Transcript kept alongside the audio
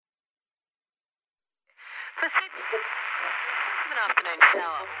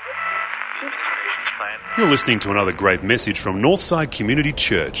You're listening to another great message from Northside Community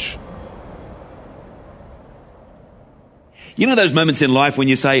Church. You know those moments in life when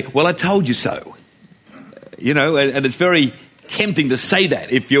you say, well, I told you so. You know, and it's very tempting to say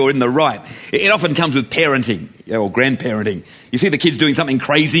that if you're in the right. It often comes with parenting, or grandparenting. You see the kids doing something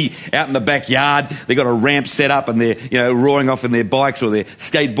crazy out in the backyard. They've got a ramp set up and they're, roaring off in their bikes or their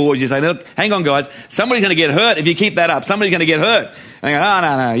skateboards. You say, look, hang on, guys. Somebody's going to get hurt if you keep that up. Somebody's going to get hurt. And they go,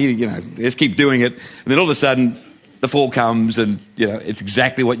 no, you just keep doing it. And then all of a sudden, the fall comes and, it's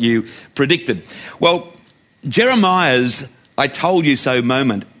exactly what you predicted. Well, Jeremiah's I told you so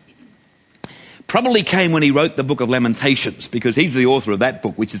moment probably came when he wrote the book of Lamentations, because he's the author of that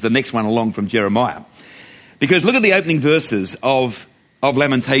book, which is the next one along from Jeremiah. Because look at the opening verses of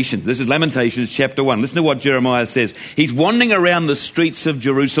Lamentations. This is Lamentations chapter 1. Listen to what Jeremiah says. He's wandering around the streets of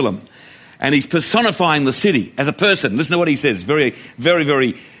Jerusalem and he's personifying the city as a person. Listen to what he says. Very, very,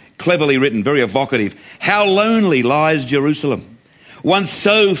 very cleverly written, very evocative. How lonely lies Jerusalem, once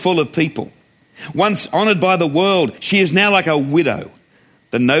so full of people. Once honoured by the world, she is now like a widow.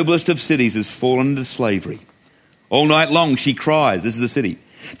 The noblest of cities has fallen into slavery. All night long she cries. This is the city.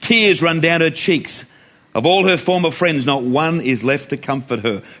 Tears run down her cheeks. Of all her former friends, not one is left to comfort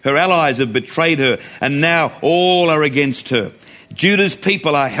her. Her allies have betrayed her, and now all are against her. Judah's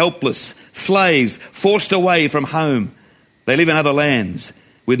people are helpless, slaves, forced away from home. They live in other lands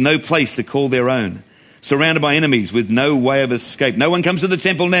with no place to call their own, surrounded by enemies with no way of escape. No one comes to the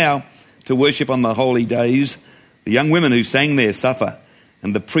temple now to worship on the holy days. The young women who sang there suffer,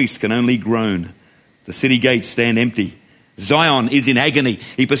 and the priests can only groan. The city gates stand empty. Zion is in agony.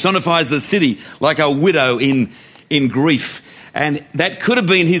 He personifies the city like a widow in grief. And that could have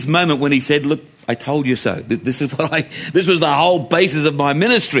been his moment when he said, look, I told you so. This was the whole basis of my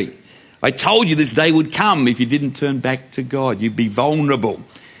ministry. I told you this day would come if you didn't turn back to God. You'd be vulnerable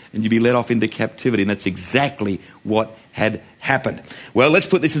and you'd be led off into captivity. And that's exactly what had happened. Well, let's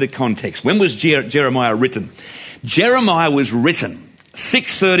put this into context. When was Jeremiah written? Jeremiah was written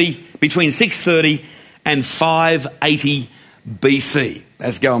between 630 and 580 BC.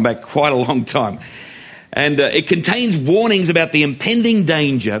 That's going back quite a long time. And it contains warnings about the impending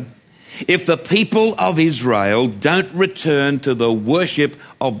danger if the people of Israel don't return to the worship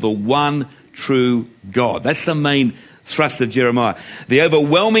of the one true God. That's the main thrust of Jeremiah. The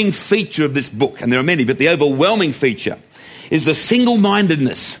overwhelming feature of this book, and there are many, but the overwhelming feature is the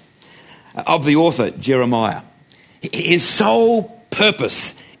single-mindedness of the author, Jeremiah. His sole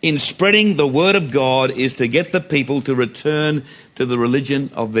purpose in spreading the word of God is to get the people to return to the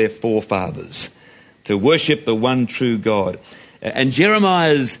religion of their forefathers, to worship the one true God. And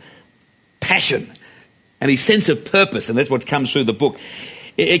Jeremiah's passion and his sense of purpose, and that's what comes through the book,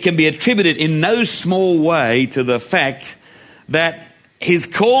 it can be attributed in no small way to the fact that his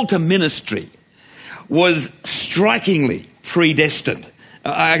call to ministry was strikingly predestined.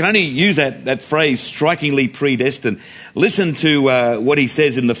 I can only use that phrase, strikingly predestined. Listen to what he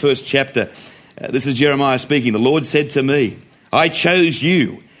says in the first chapter. This is Jeremiah speaking. The Lord said to me, I chose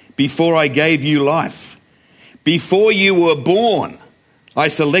you before I gave you life. Before you were born, I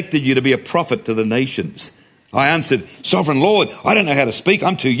selected you to be a prophet to the nations. I answered, Sovereign Lord, I don't know how to speak.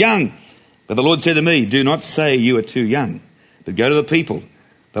 I'm too young. But the Lord said to me, do not say you are too young, but go to the people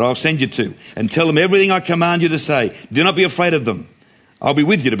that I'll send you to and tell them everything I command you to say. Do not be afraid of them. I'll be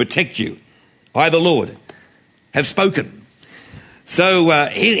with you to protect you. I, the Lord, have spoken. So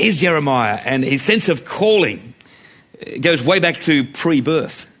here's Jeremiah, and his sense of calling goes way back to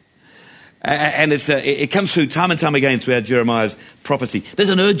pre-birth. And it comes through time and time again throughout Jeremiah's prophecy. There's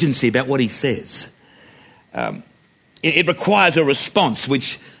an urgency about what he says. It requires a response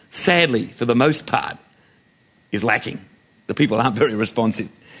which, sadly, for the most part, is lacking. The people aren't very responsive.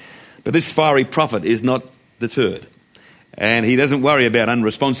 But this fiery prophet is not deterred. And he doesn't worry about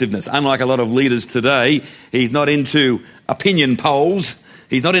unresponsiveness. Unlike a lot of leaders today, he's not into opinion polls.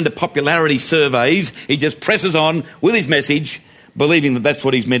 He's not into popularity surveys. He just presses on with his message, believing that that's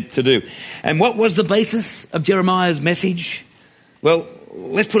what he's meant to do. And what was the basis of Jeremiah's message? Well,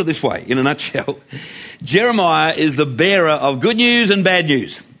 let's put it this way, in a nutshell. Jeremiah is the bearer of good news and bad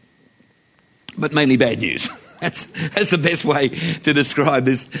news, but mainly bad news. That's the best way to describe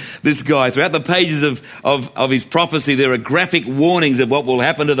this guy. Throughout the pages of his prophecy, there are graphic warnings of what will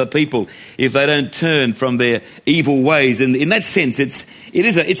happen to the people if they don't turn from their evil ways. And in that sense,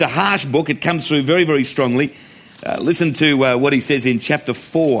 it's a harsh book. It comes through very, very strongly. Listen to what he says in chapter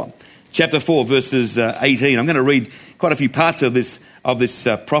 4. Chapter 4, verses 18. I'm going to read quite a few parts of this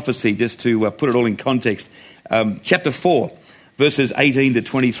prophecy just to put it all in context. Chapter 4, Verses 18 to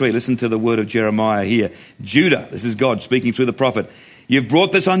 23, listen to the word of Jeremiah here. Judah, this is God speaking through the prophet. You've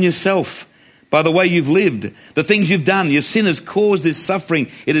brought this on yourself by the way you've lived, the things you've done. Your sin has caused this suffering.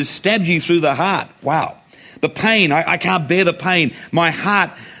 It has stabbed you through the heart. Wow. The pain, I can't bear the pain. My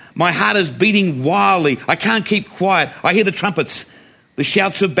heart is beating wildly. I can't keep quiet. I hear the trumpets, the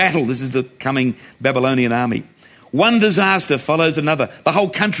shouts of battle. This is the coming Babylonian army. One disaster follows another. The whole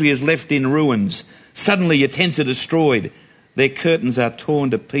country is left in ruins. Suddenly your tents are destroyed. Their curtains are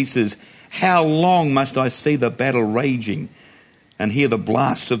torn to pieces. How long must I see the battle raging and hear the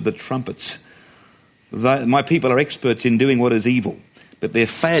blasts of the trumpets? My people are experts in doing what is evil, but they're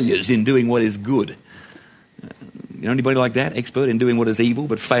failures in doing what is good. You know anybody like that? Expert in doing what is evil,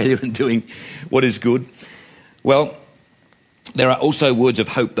 but failure in doing what is good? Well, there are also words of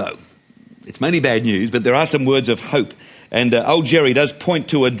hope, though. It's mainly bad news, but there are some words of hope. And old Jerry does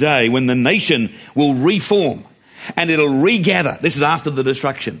point to a day when the nation will reform and it'll regather. This is after the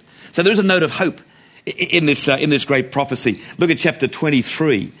destruction. So there's a note of hope in this great prophecy. Look at chapter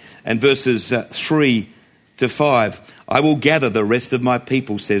 23 and verses 3 to 5. I will gather the rest of my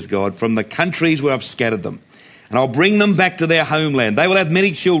people, says God, from the countries where I've scattered them, and I'll bring them back to their homeland. They will have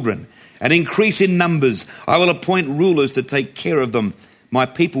many children and increase in numbers. I will appoint rulers to take care of them. My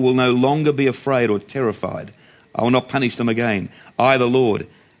people will no longer be afraid or terrified. I will not punish them again. I, the Lord,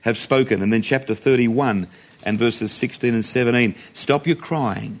 have spoken. And then chapter 31 and verses 16 and 17. Stop your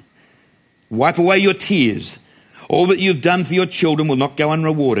crying. Wipe away your tears. All that you've done for your children will not go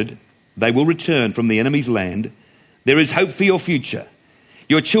unrewarded. They will return from the enemy's land. There is hope for your future.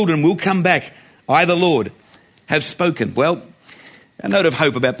 Your children will come back. I, the Lord, have spoken. Well, a note of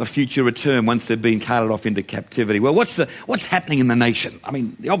hope about the future return once they've been carted off into captivity. Well, what's happening in the nation? I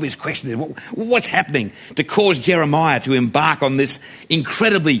mean, the obvious question is, what's happening to cause Jeremiah to embark on this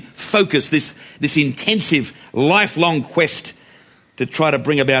incredibly focused, this intensive, lifelong quest to try to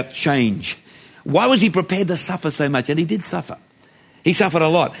bring about change? Why was he prepared to suffer so much? And he did suffer. He suffered a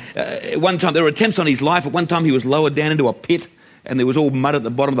lot. At one time, there were attempts on his life. At one time, he was lowered down into a pit, and there was all mud at the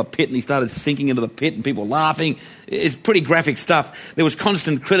bottom of the pit, and he started sinking into the pit, and people laughing. It's pretty graphic stuff. There was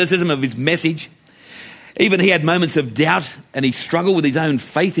constant criticism of his message. Even he had moments of doubt, and he struggled with his own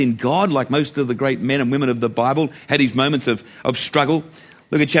faith in God, like most of the great men and women of the Bible had his moments of struggle.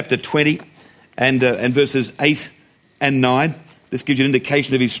 Look at chapter 20 and verses 8 and 9. This gives you an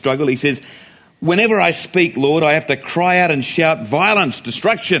indication of his struggle. He says, whenever I speak, Lord, I have to cry out and shout violence,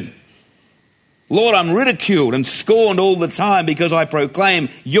 destruction. Lord, I'm ridiculed and scorned all the time because I proclaim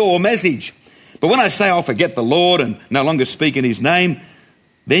your message. But when I say I'll forget the Lord and no longer speak in his name,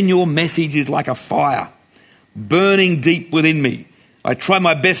 then your message is like a fire burning deep within me. I try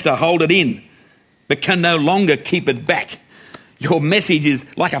my best to hold it in, but can no longer keep it back. Your message is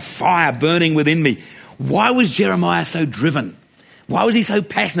like a fire burning within me. Why was Jeremiah so driven? Why was he so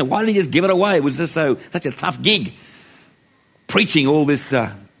passionate? Why didn't he just give it away? It was just such a tough gig, preaching all this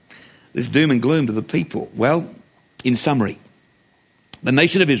doom and gloom to the people. Well, in summary, the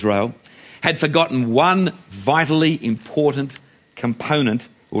nation of Israel had forgotten one vitally important component,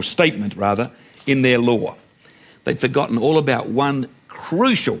 or statement rather, in their law. They'd forgotten all about one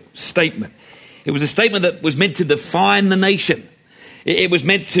crucial statement. It was a statement that was meant to define the nation. It was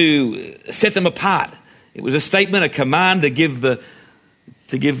meant to set them apart. It was a statement, a command to give the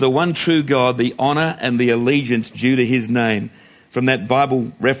one true God the honour and the allegiance due to his name. From that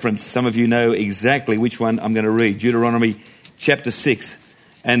Bible reference, some of you know exactly which one I'm going to read. Deuteronomy chapter 6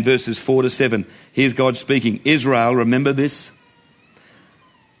 and verses 4 to 7. Here's God speaking. Israel, remember this.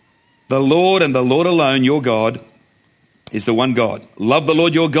 The Lord and the Lord alone, your God, is the one God. Love the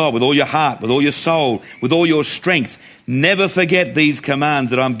Lord your God with all your heart, with all your soul, with all your strength. Never forget these commands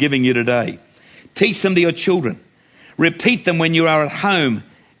that I'm giving you today. Teach them to your children. Repeat them when you are at home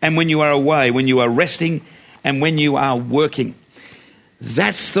and when you are away, when you are resting and when you are working.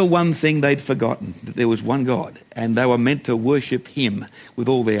 That's the one thing they'd forgotten, that there was one God, and they were meant to worship him with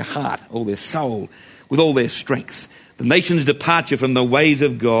all their heart, all their soul, with all their strength. The nation's departure from the ways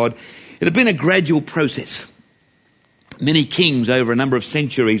of God, it had been a gradual process. Many kings over a number of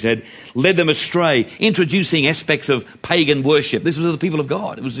centuries had led them astray, introducing aspects of pagan worship. This was the people of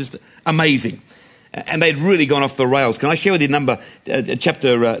God. It was just amazing. And they'd really gone off the rails. Can I share with you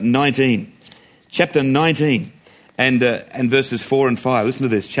chapter 19? Chapter 19 and verses 4 and 5. Listen to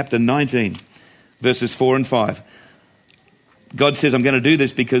this. Chapter 19, verses 4 and 5. God says, I'm going to do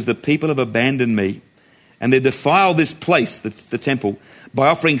this because the people have abandoned me and they defiled this place, the temple, by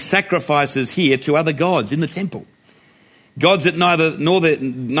offering sacrifices here to other gods in the temple. Gods that neither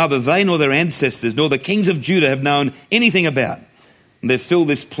they nor their ancestors nor the kings of Judah have known anything about. And they've filled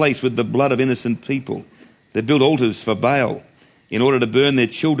this place with the blood of innocent people. They've built altars for Baal in order to burn their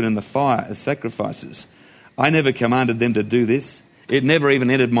children in the fire as sacrifices. I never commanded them to do this. It never even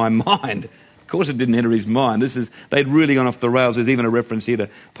entered my mind. Of course it didn't enter his mind. They'd really gone off the rails. There's even a reference here to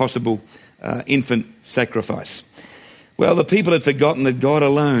possible infant sacrifice. Well, the people had forgotten that God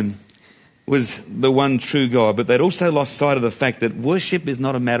alone was the one true God, but they'd also lost sight of the fact that worship is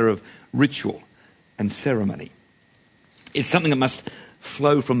not a matter of ritual and ceremony. It's something that must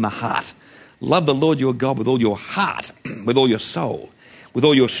flow from the heart. Love the Lord your God with all your heart, with all your soul, with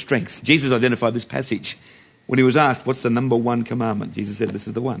all your strength. Jesus identified this passage when he was asked, what's the number one commandment? Jesus said, this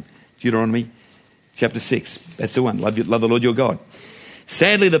is the one. Deuteronomy chapter 6. That's the one. Love the Lord your God.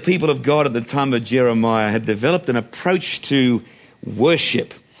 Sadly, the people of God at the time of Jeremiah had developed an approach to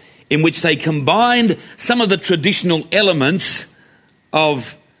worship in which they combined some of the traditional elements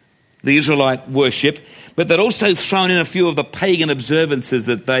of the Israelite worship, but they'd also thrown in a few of the pagan observances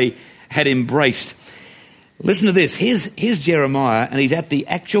that they had embraced. Listen to this. Here's Jeremiah, and he's at the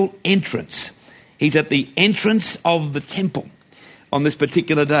actual entrance. He's at the entrance of the temple on this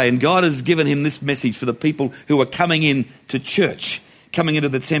particular day, and God has given him this message for the people who are coming in to church, coming into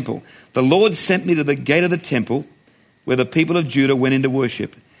the temple. The Lord sent me to the gate of the temple where the people of Judah went into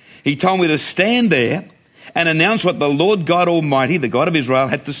worship. He told me to stand there and announce what the Lord God Almighty, the God of Israel,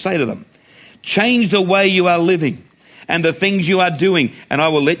 had to say to them. Change the way you are living and the things you are doing, and I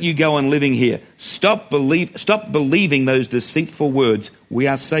will let you go on living here. Stop believing those deceitful words. We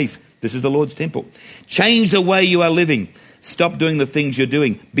are safe. This is the Lord's temple. Change the way you are living. Stop doing the things you're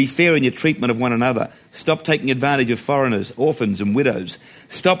doing. Be fair in your treatment of one another. Stop taking advantage of foreigners, orphans and widows.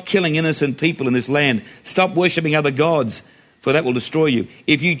 Stop killing innocent people in this land. Stop worshipping other gods, for that will destroy you.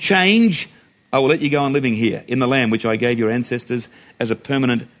 If you change, I will let you go on living here in the land which I gave your ancestors as a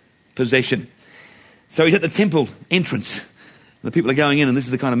permanent possession. So he's at the temple entrance. The people are going in, and this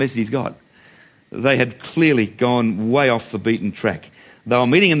is the kind of message he's got. They had clearly gone way off the beaten track. They were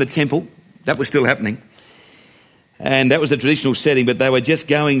meeting in the temple. That was still happening. And that was the traditional setting, but they were just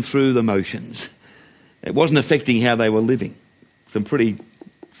going through the motions. It wasn't affecting how they were living. Some pretty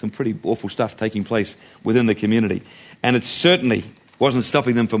awful stuff taking place within the community. And it certainly wasn't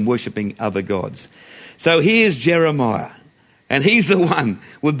stopping them from worshipping other gods. So here's Jeremiah, and he's the one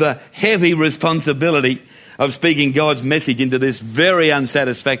with the heavy responsibility of speaking God's message into this very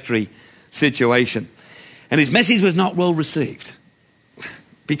unsatisfactory situation. And his message was not well received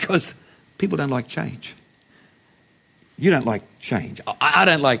because people don't like change. You don't like change. I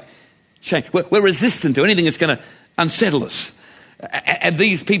don't like change. We're resistant to anything that's going to unsettle us. And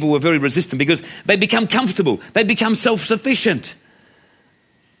these people were very resistant because they become comfortable. They become self-sufficient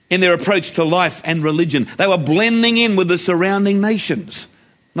in their approach to life and religion. They were blending in with the surrounding nations.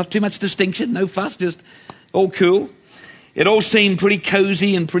 Not too much distinction, no fuss, just all cool. It all seemed pretty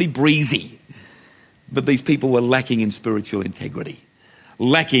cozy and pretty breezy. But these people were lacking in spiritual integrity,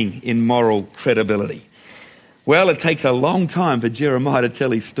 lacking in moral credibility. Well, it takes a long time for Jeremiah to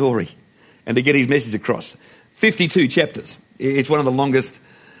tell his story and to get his message across. 52 chapters. It's one of the longest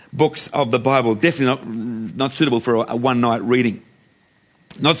books of the Bible. Definitely not suitable for a one-night reading.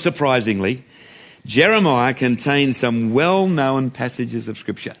 Not surprisingly, Jeremiah contains some well-known passages of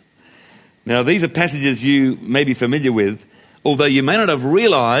Scripture. Now, these are passages you may be familiar with, although you may not have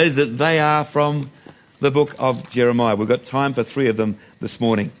realised that they are from the book of Jeremiah. We've got time for 3 of them this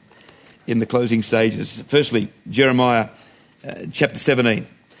morning in the closing stages. Firstly, Jeremiah chapter 17.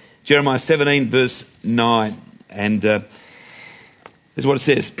 Jeremiah 17 verse 9. And this is what it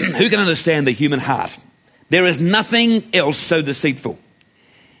says. Who can understand the human heart? There is nothing else so deceitful.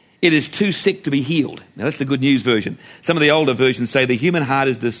 It is too sick to be healed. Now that's the Good News version. Some of the older versions say the human heart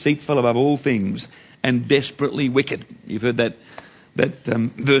is deceitful above all things and desperately wicked. You've heard that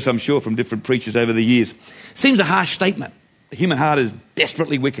verse, I'm sure, from different preachers over the years. Seems a harsh statement. The human heart is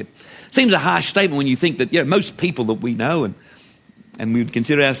desperately wicked. Seems a harsh statement when you think that most people that we know and we would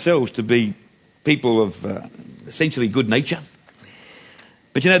consider ourselves to be people of essentially good nature.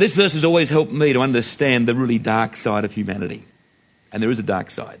 But this verse has always helped me to understand the really dark side of humanity. And there is a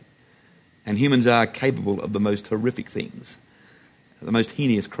dark side. And humans are capable of the most horrific things, the most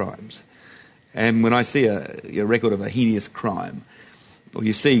heinous crimes. And when I see a record of a heinous crime, or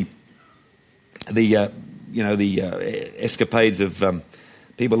you see the escapades of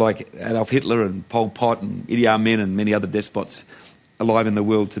people like Adolf Hitler and Pol Pot and Idi Amin and many other despots alive in the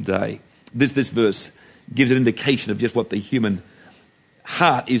world today, this verse gives an indication of just what the human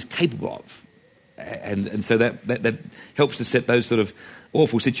heart is capable of. And so that helps to set those sort of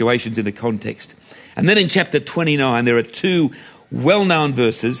awful situations into context. And then in chapter 29, there are 2 well-known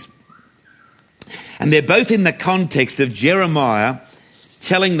verses, and they're both in the context of Jeremiah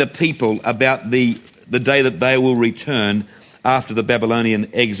telling the people about the day that they will return after the Babylonian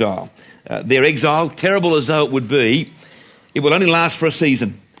exile. Their exile, terrible as though it would be, it will only last for a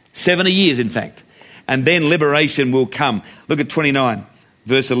season, 70 years in fact, and then liberation will come. Look at 29,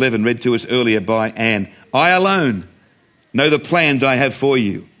 verse 11, read to us earlier by Anne. I alone know the plans I have for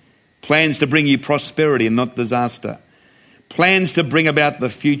you, plans to bring you prosperity and not disaster, plans to bring about the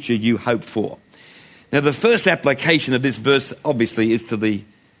future you hope for. Now, the first application of this verse, obviously, is to the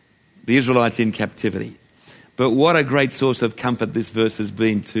Israelites in captivity. But what a great source of comfort this verse has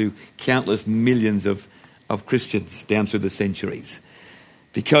been to countless millions of Christians down through the centuries.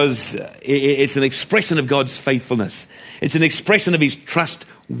 Because it's an expression of God's faithfulness. It's an expression of his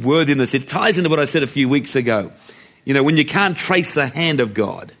trustworthiness. It ties into what I said a few weeks ago. You know, when you can't trace the hand of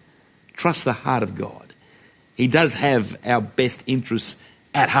God, trust the heart of God. He does have our best interests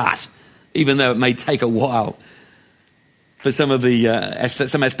at heart, even though it may take a while for some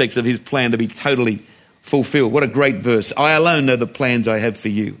aspects of his plan to be totally fulfilled. What a great verse. I alone know the plans I have for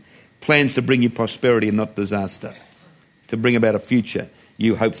you. Plans to bring you prosperity and not disaster. To bring about a future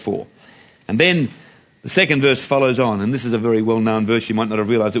you hope for. And then the second verse follows on. And this is a very well-known verse. You might not have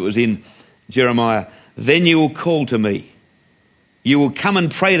realised it was in Jeremiah. Then you will call to me. You will come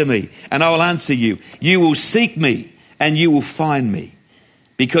and pray to me, and I will answer you. You will seek me, and you will find me,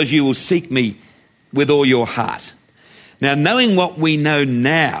 because you will seek me with all your heart. Now, knowing what we know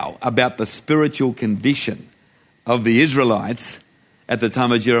now about the spiritual condition of the Israelites at the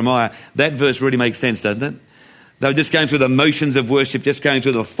time of Jeremiah, that verse really makes sense, doesn't it? They were just going through the motions of worship, just going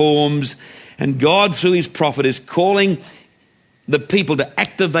through the forms, and God, through his prophet, is calling the people to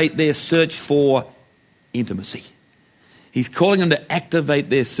activate their search for intimacy. He's calling them to activate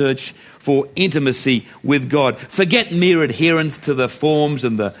their search for intimacy with God. Forget mere adherence to the forms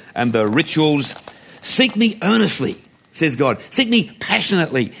and the rituals. Seek me earnestly, says God. Seek me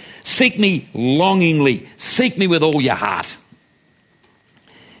passionately. Seek me longingly. Seek me with all your heart.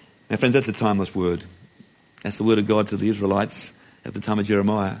 Now, friends, that's a timeless word. That's the word of God to the Israelites at the time of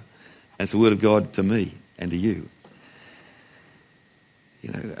Jeremiah. That's the word of God to me and to you.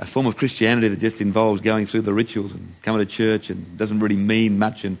 You know, a form of Christianity that just involves going through the rituals and coming to church and doesn't really mean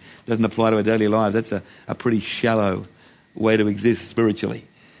much and doesn't apply to our daily lives. That's a pretty shallow way to exist spiritually.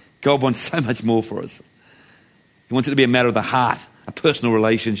 God wants so much more for us. He wants it to be a matter of the heart, a personal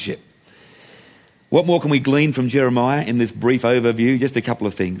relationship. What more can we glean from Jeremiah in this brief overview? Just a couple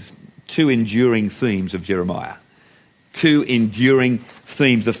of things. Two enduring themes of Jeremiah. Two enduring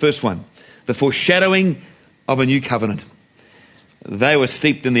themes. The first one, the foreshadowing of a new covenant. They were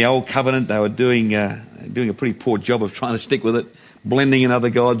steeped in the old covenant. They were doing a pretty poor job of trying to stick with it, blending in other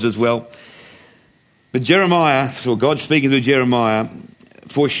gods as well. But Jeremiah, or God speaking through Jeremiah,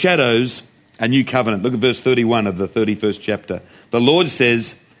 foreshadows a new covenant. Look at verse 31 of the 31st chapter. The Lord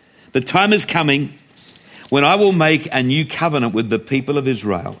says, the time is coming when I will make a new covenant with the people of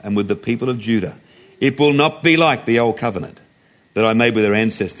Israel and with the people of Judah. It will not be like the old covenant that I made with their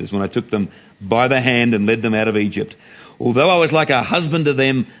ancestors when I took them by the hand and led them out of Egypt. Although I was like a husband to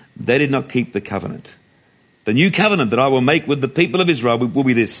them, they did not keep the covenant. The new covenant that I will make with the people of Israel will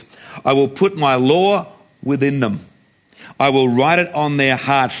be this. I will put my law within them. I will write it on their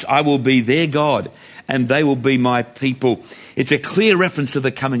hearts. I will be their God, and they will be my people. It's a clear reference to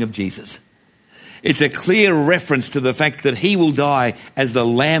the coming of Jesus. It's a clear reference to the fact that he will die as the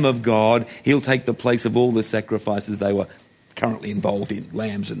Lamb of God. He'll take the place of all the sacrifices they were currently involved in,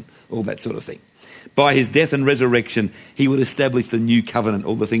 lambs and all that sort of thing. By his death and resurrection, he would establish the new covenant,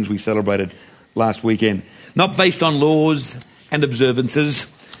 all the things we celebrated last weekend. Not based on laws and observances,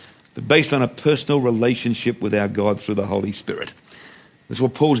 but based on a personal relationship with our God through the Holy Spirit. That's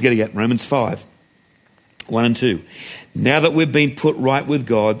what Paul's getting at in Romans 5, 1 and 2. Now that we've been put right with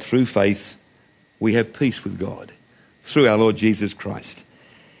God through faith, we have peace with God through our Lord Jesus Christ.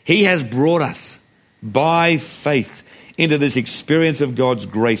 He has brought us by faith into this experience of God's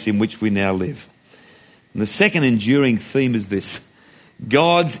grace in which we now live. And the second enduring theme is this: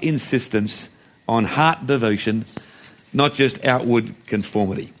 God's insistence on heart devotion, not just outward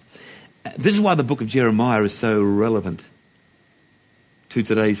conformity. This is why the book of Jeremiah is so relevant to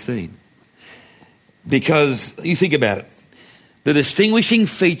today's theme. Because you think about it, the distinguishing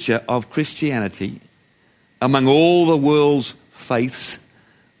feature of Christianity among all the world's faiths,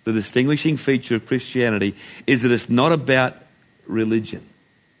 the distinguishing feature of Christianity is that it's not about religion.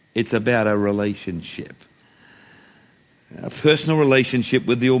 It's about a relationship. A personal relationship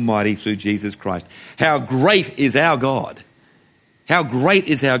with the Almighty through Jesus Christ. How great is our God? How great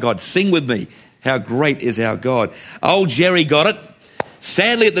is our God? Sing with me. How great is our God? Old Jerry got it.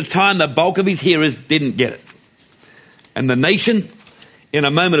 Sadly, at the time, the bulk of his hearers didn't get it. And the nation, in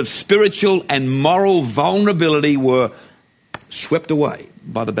a moment of spiritual and moral vulnerability, were swept away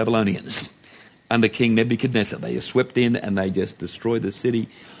by the Babylonians under King Nebuchadnezzar. They just swept in and they just destroyed the city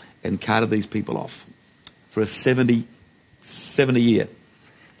and carted these people off for a 70-year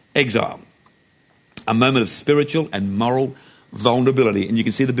exile. A moment of spiritual and moral vulnerability. And you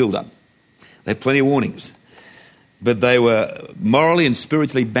can see the build-up. They had plenty of warnings. But they were morally and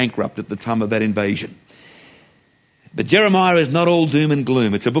spiritually bankrupt at the time of that invasion. But Jeremiah is not all doom and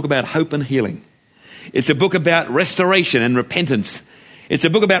gloom. It's a book about hope and healing. It's a book about restoration and repentance. It's a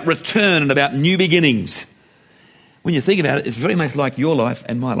book about return and about new beginnings. When you think about it, it's very much like your life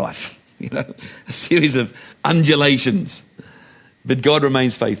and my life. You know, a series of undulations. But God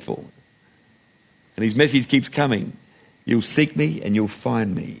remains faithful. And his message keeps coming. You'll seek me and you'll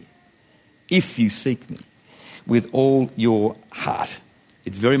find me. If you seek me with all your heart.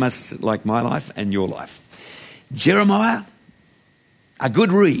 It's very much like my life and your life. Jeremiah, a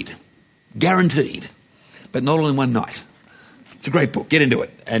good read, guaranteed, but not all in one night. It's a great book. Get into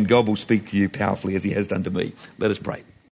it, and God will speak to you powerfully as he has done to me. Let us pray.